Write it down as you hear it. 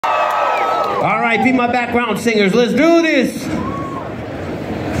right, be my background singers. Let's do this.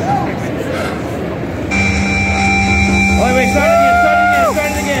 Wait,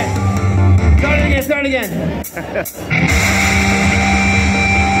 start again.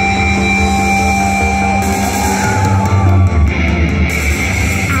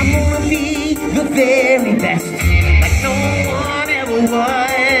 I'm gonna be the very best, like no one ever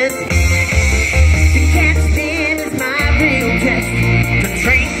was. The casting is my real test, to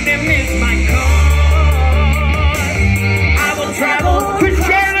train them is my cause. I will travel with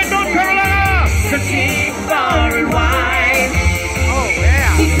Charlotte, North Carolina, searching far and wide. Oh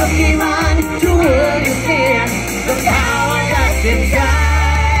yeah. Keep looking on to understand the power that's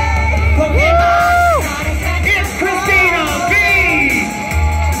inside. Pokemon, it's Christina B.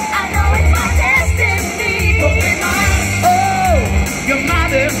 I know it's my destiny. Pokemon, oh, you're my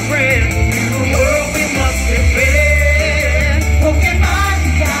best friend. In the world we must defend. Pokemon,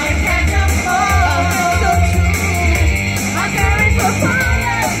 you gotta catch them all. So true, my parents will follow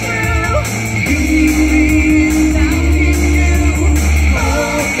us through.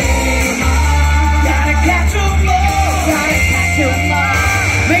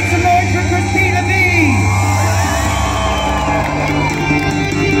 Make some noise for Christina B.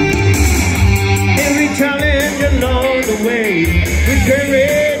 Every challenge along the way, with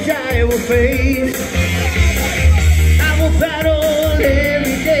courage I will face. I will battle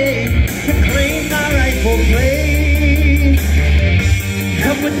every day to claim my rightful place.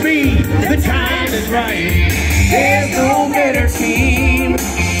 Come with me, the time is right. There's no better team.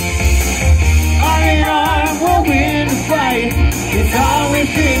 Arm in arm, we'll win the fight. It's always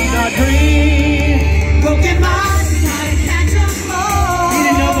been our dream. Pokemon, gotta catch 'em all. Need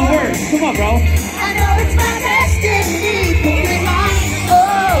another word. Come on, bro. I know it's my destiny. Pokemon,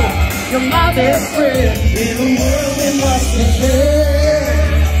 oh, you're my best friend. In the world we must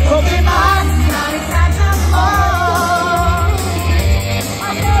defend. Pokemon, gotta catch 'em all.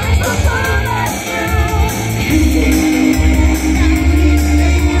 I know it's the fun that's true.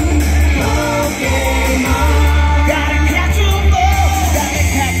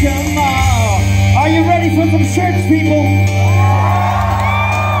 Are you ready for some shirts, people?